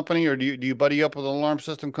system company, or do you buddy up with an alarm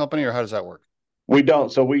system company, or how does that work? we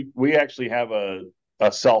don't. So we actually have a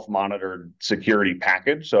self monitored security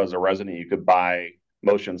package. So as a resident, you could buy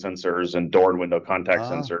motion sensors and door and window contact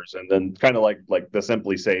Ah, sensors, and then kind of like the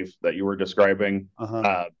Simply Safe that you were describing.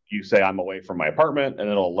 uh-huh. You say I'm away from my apartment, and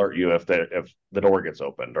it'll alert you if the door gets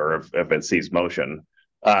opened or if it sees motion.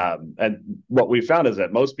 And what we found is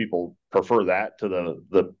that most people prefer that to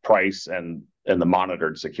the price and the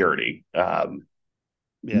monitored security. Yeah,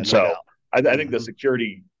 no So doubt. I think the Hmm.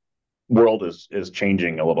 security world is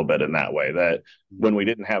changing a little bit in that way. That when we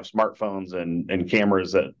didn't have smartphones and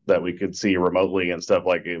cameras that we could see remotely and stuff,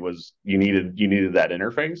 like it was you needed that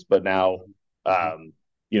interface, but now Hmm.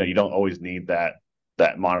 you don't always need that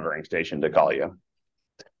monitoring station to call you.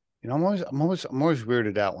 I'm always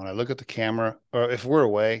weirded out when I look at the camera, or if we're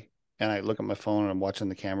away and I look at my phone and I'm watching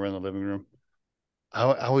the camera in the living room. I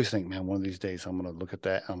always think, man, one of these days I'm going to look at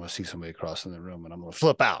that. And I'm going to see somebody crossing the room and I'm going to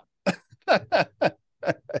flip out.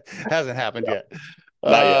 Hasn't happened yet.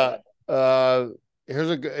 Not yet. Uh, uh, here's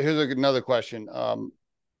another question.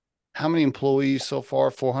 How many employees so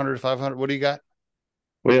far? 400, 500? What do you got?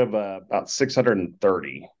 We have about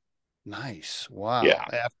 630. Nice. Wow. Yeah,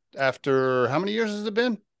 After how many years has it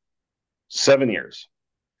been? 7 years.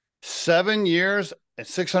 7 years and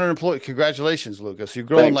 600 employees. Congratulations, Lucas. You're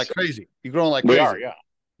growing like Thanks. crazy. You're growing like We are. crazy. Yeah.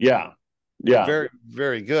 Yeah. Yeah. Very,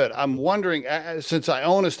 very good. I'm wondering, since I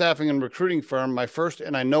own a staffing and recruiting firm,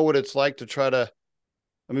 and I know what it's like to try to,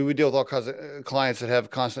 I mean, we deal with all kinds of clients that have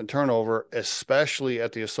constant turnover, especially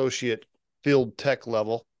at the associate field tech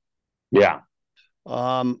level. Yeah.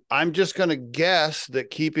 I'm just going to guess that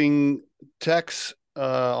keeping techs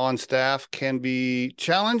on staff can be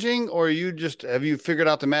challenging, or have you figured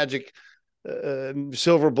out the magic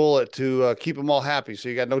silver bullet to keep them all happy so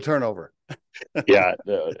you got no turnover? Yeah,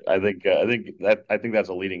 I think that's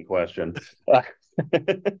a leading question.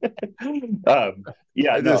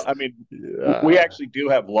 Yeah, I no, just, I mean, we uh, actually do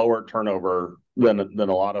have lower turnover than a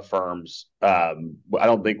lot of firms. I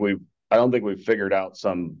don't think we've figured out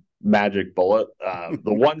some magic bullet.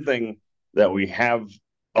 The one thing that we have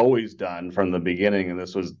always done from the beginning, and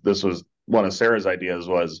this was one of Sarah's ideas,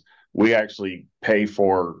 was we actually pay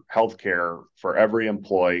for healthcare for every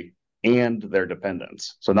employee and their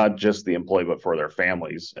dependents. So not just the employee, but for their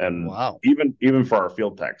families, and wow. even for our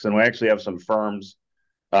field techs. And we actually have some firms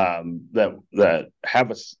that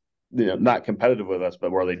have us, not competitive with us,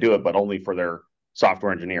 but where they do it, but only for their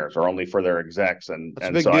software engineers or only for their execs. That's a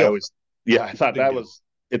And big so I deal. always, yeah, I It's a thought big deal.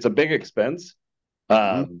 it's a big expense,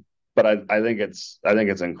 Mm-hmm. but I think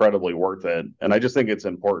it's incredibly worth it. And I just think it's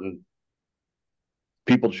important.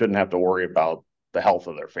 People shouldn't have to worry about the health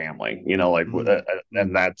of their family, Mm-hmm.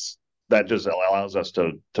 and that just allows us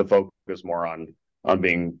to focus more on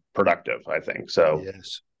being productive. I think so.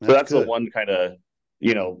 Yes, So that's that's the good. one kind of,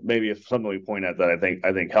 maybe if something we point at that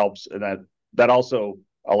I think helps, and that also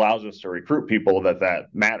allows us to recruit people that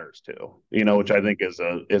matters to, which I Mhm. think is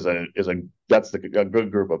a that's a good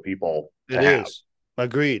group of people to It have. is.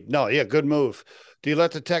 Agreed. No, yeah, good move. Do you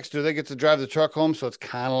let the techs, do they get to drive the truck home? So it's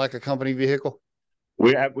kind of like a company vehicle?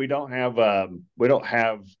 We don't have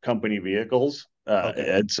company vehicles, Okay.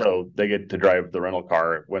 and so they get to drive the rental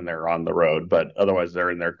car when they're on the road, but otherwise they're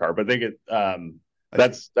in their car. But they get I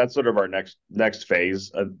see. that's sort of our next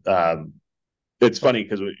phase. It's Okay. funny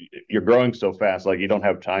because you're growing so fast, like you don't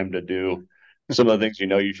have time to do some of the things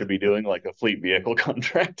you should be doing, like a fleet vehicle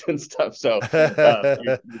contract and stuff. So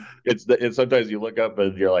it's sometimes you look up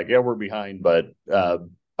and you're like, yeah, we're behind, but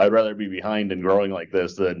I'd rather be behind and growing like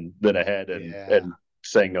this than ahead Yeah. and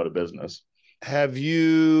saying no to business. Have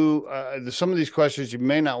you, some of these questions you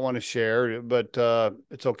may not want to share, but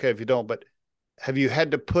it's okay if you don't, but have you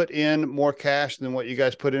had to put in more cash than what you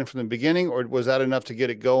guys put in from the beginning, or was that enough to get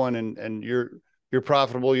it going and you're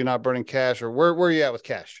profitable, you're not burning cash, or where are you at with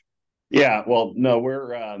cash? Yeah, well, no,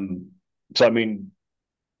 we're so I mean,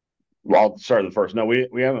 well, I'll start the first. No,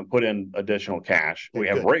 we haven't put in additional cash. Okay, We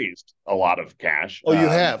have good. raised a lot of cash. Oh, you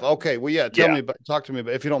have? Okay. Well, yeah. Yeah, Talk to me,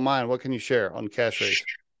 but if you don't mind, what can you share on cash raise?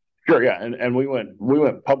 sure, yeah. And we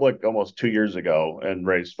went public almost 2 years ago and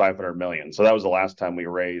raised 500 million. So that was the last time we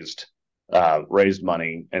raised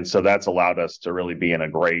money. And so that's allowed us to really be in a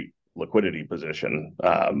great liquidity position.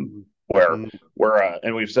 Where Mm-hmm.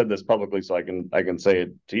 and we've said this publicly, so I can say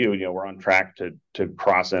it to you. You know, we're on track to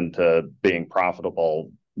cross into being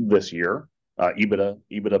profitable this year,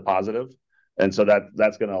 EBITDA positive, and so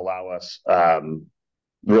that's going to allow us,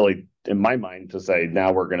 really, in my mind, to say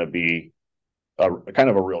now we're going to be a kind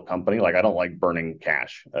of a real company. Like, I don't like burning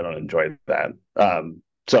cash. I don't enjoy that.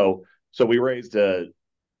 So we raised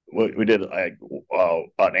we did like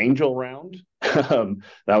an angel round. That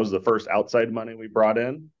was the first outside money we brought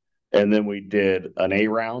in, and then we did an A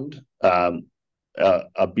round,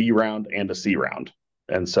 a B round, and a C round,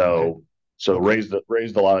 and raised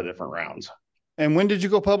a lot of different rounds. And when did you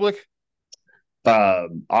go public?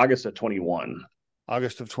 August of 21.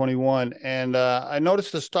 August of 21. And I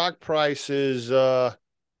noticed the stock price is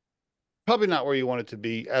probably not where you want it to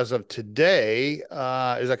be as of today.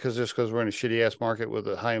 Is that because we're in a shitty ass market with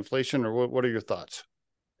a high inflation, or what are your thoughts?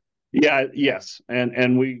 Yeah, yes.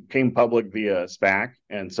 And we came public via SPAC.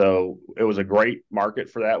 And so it was a great market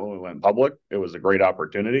for that when we went public. It was a great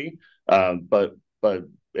opportunity. But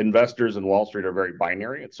investors in Wall Street are very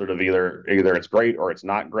binary. It's sort of either it's great or it's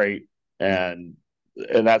not great. And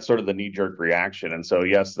that's sort of the knee-jerk reaction. And so,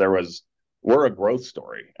 yes, we're a growth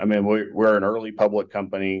story. I mean, we're an early public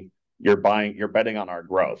company. You're betting on our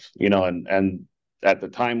growth, and at the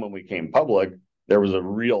time when we came public, there was a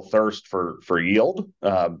real thirst for yield,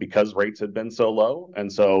 because rates had been so low.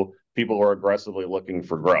 And so people were aggressively looking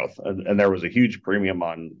for growth. And there was a huge premium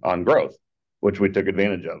on growth, which we took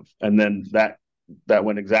advantage of. And then that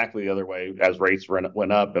went exactly the other way as rates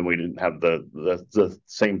went up and we didn't have the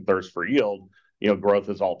same thirst for yield. Growth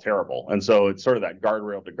is all terrible. And so it's sort of that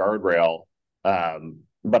guardrail to guardrail.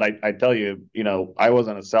 But I tell you, I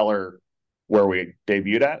wasn't a seller where we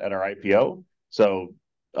debuted at our IPO. So,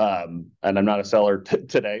 and I'm not a seller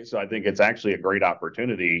today. So I think it's actually a great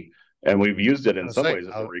opportunity. And we've used it in some ways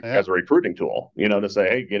as a recruiting tool, to say,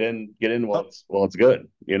 hey, get in while it's good,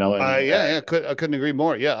 I couldn't agree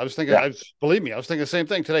more. Yeah. I was thinking, believe me, I was thinking the same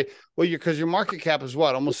thing today. Well, because your market cap is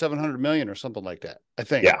what, almost 700 million or something like that, I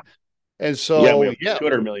think. Yeah. And so, we have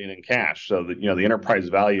 200 million in cash. So the enterprise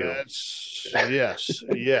value.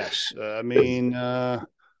 Yes. I mean,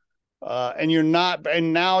 and you're not,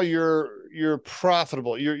 and now you're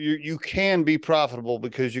profitable. You can be profitable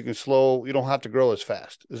because you don't have to grow as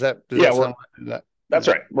fast. That's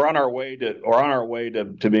right. We're on our way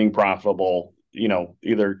to being profitable,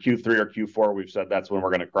 either Q3 or Q4. We've said that's when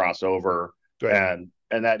we're going to cross over. Right.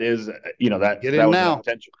 And that is, that get in was now. the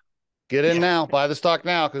intention. Get in now, buy the stock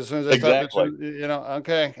now. Cause as soon as I start,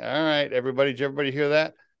 okay. All right. Everybody, did everybody hear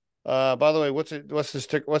that? By the way, what's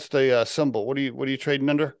the symbol? What are you trading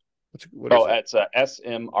under? It's a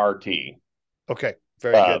SMRT. Okay.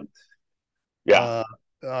 Very good. Yeah.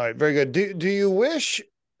 All right. Very good. Do you wish,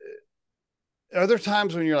 are there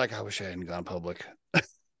times when you're like, I wish I hadn't gone public?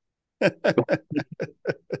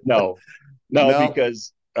 No,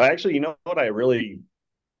 because actually, what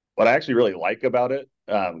I actually really like about it,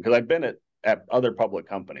 because I've been at other public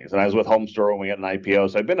companies, and I was with Home Store when we had an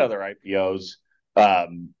IPO, so I've been to other IPOs,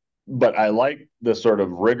 but I like the sort of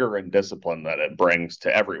rigor and discipline that it brings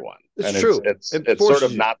to everyone. It's true. It's sort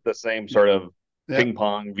of not the same sort of ping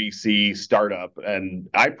pong VC startup, and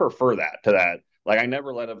I prefer that to that. Like, I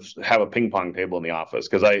never let them have a ping pong table in the office,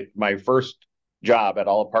 because my first job at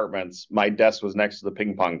All Apartments, my desk was next to the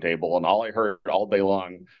ping pong table, and all I heard all day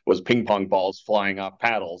long was ping pong balls flying off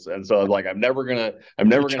paddles. And so I was like, I'm never gonna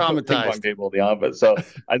have a ping pong table in the office. So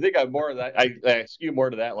I think I'm more of that. I skew more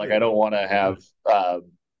to that. Like, I don't want to have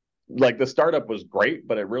like, the startup was great,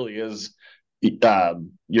 but it really is, you're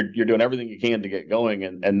doing everything you can to get going,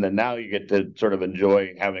 and then now you get to sort of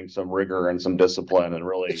enjoy having some rigor and some discipline, and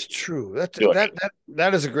really. It's true.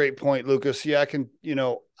 That is a great point, Lucas. Yeah, I can.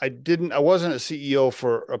 I wasn't a CEO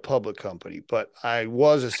for a public company, but I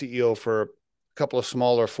was a CEO for a couple of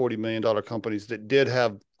smaller $40 million companies that did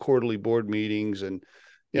have quarterly board meetings, and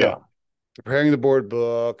preparing the board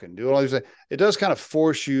book and doing all these things. It does kind of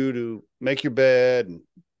force you to make your bed and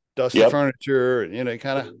dust the furniture, and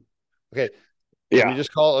kind of, okay. Yeah.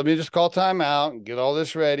 Let me just call time out and get all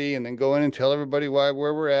this ready, and then go in and tell everybody where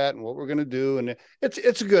we're at and what we're going to do. And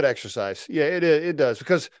it's a good exercise. Yeah, it does.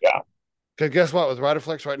 Because guess what? With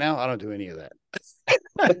Riderflex right now, I don't do any of that.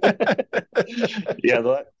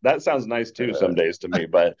 Yeah, that sounds nice too some days to me,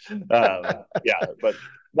 but yeah, but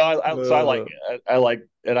no, so I like it. I like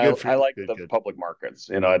and Good for I you. like Good, the good. public markets.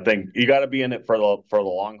 I think you got to be in it for the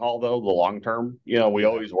long haul though, the long term. We Yeah.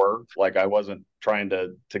 always were. Like I wasn't trying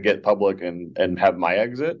to get public and have my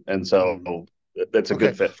exit, and so Mhm. it's a Okay.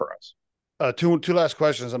 good fit for us. Two last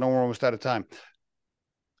questions. I know we're almost out of time.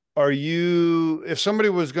 If somebody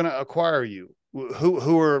was going to acquire you,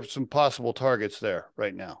 who are some possible targets there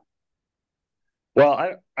right now?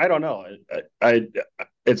 Well, I don't know.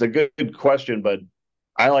 It's a good question, but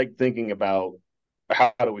I like thinking about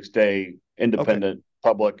how do we stay Okay. independent,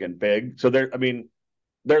 public, and big. So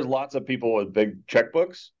there's lots of people with big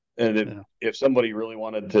checkbooks, and Yeah. if somebody really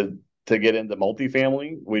wanted to get into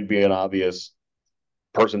multifamily, we'd be an obvious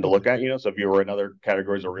person to Okay. look at. So if you were in other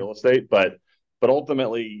categories of real estate, but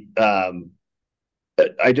ultimately,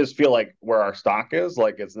 I just feel like where our stock is,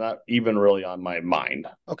 like it's not even really on my mind.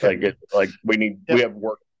 Okay. Like we Yep. have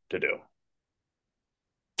work to do.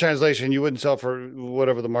 Translation: you wouldn't sell for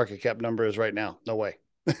whatever the market cap number is right now. No way.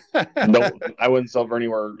 No, I wouldn't sell for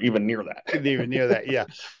anywhere even near that. Even near that. Yeah.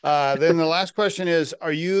 Then the last question is: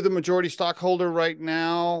 are you the majority stockholder right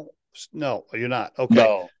now? No, you're not. Okay.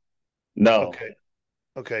 No, no. Okay.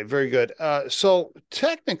 Okay, very good. So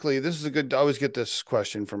technically, this is a good. I always get this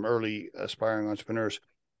question from early aspiring entrepreneurs.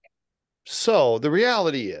 So the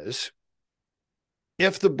reality is,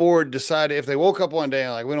 if the board decided, if they woke up one day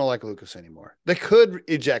and like, we don't like Lucas anymore, they could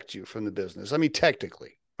eject you from the business. I mean,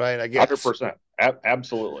 technically, right? I guess. 100%.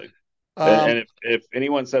 Absolutely. Um, And if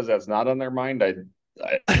anyone says that's not on their mind,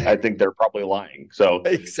 I think they're probably lying. So yeah,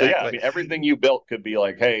 I exactly. mean, everything you built could be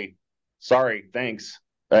like, hey, sorry, thanks,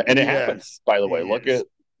 and it happens. Yes. By the way, Yes.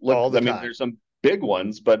 look. All the I mean, time. there's some big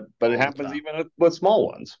ones, but it All the happens time. even with small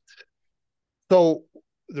ones. So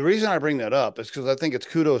the reason I bring that up is because I think it's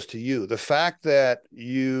kudos to you. The fact that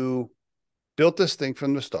you built this thing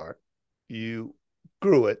from the start, you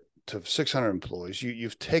grew it to 600 employees,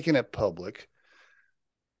 you've taken it public.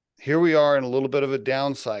 Here we are in a little bit of a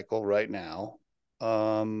down cycle right now.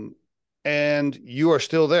 And you are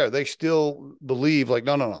still there. They still believe like,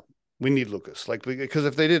 no, we need Lucas. Like, because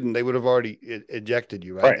if they didn't, they would have already ejected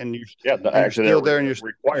you. Right. Right. And Yeah. you're Actually, they're still there and you're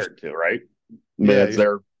required to, right? I mean, yeah,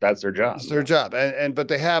 that's their job. it's their job. But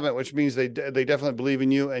they haven't, which means they definitely believe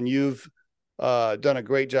in you, and you've done a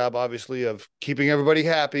great job, obviously, of keeping everybody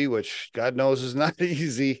happy, which God knows is not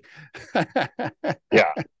easy.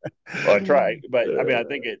 Yeah. Well, I try, but I mean,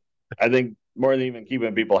 I think more than even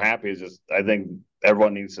keeping people happy is just, I think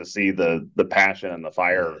everyone needs to see the passion and the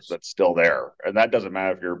fire Yes. that's still there, and that doesn't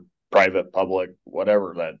matter if you're private, public,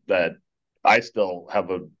 whatever. That I still have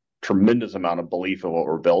a tremendous amount of belief in what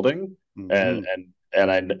we're building, and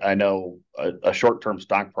Mm-hmm. I know a short term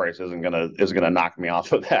stock price isn't gonna knock me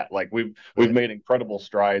off of that. Like we've Right. made incredible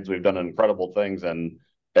strides, we've done incredible things, and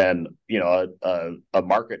a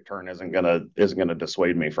market turn isn't gonna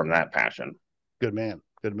dissuade me from that passion. Good man.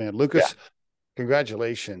 Good man. Yeah, Lucas,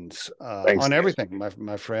 congratulations thanks, on Steve. everything,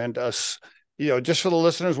 my friend. Just for the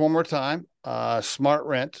listeners, one more time,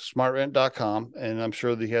 smartrent.com. And I'm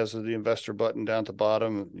sure that he has the investor button down at the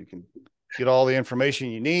bottom. You can get all the information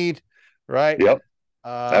you need, right? Yep,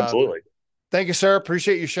 Uh, absolutely. Thank you, sir.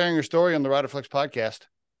 Appreciate you sharing your story on the Riderflex podcast.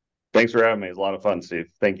 Thanks for having me. It was a lot of fun, Steve.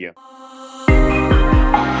 Thank you.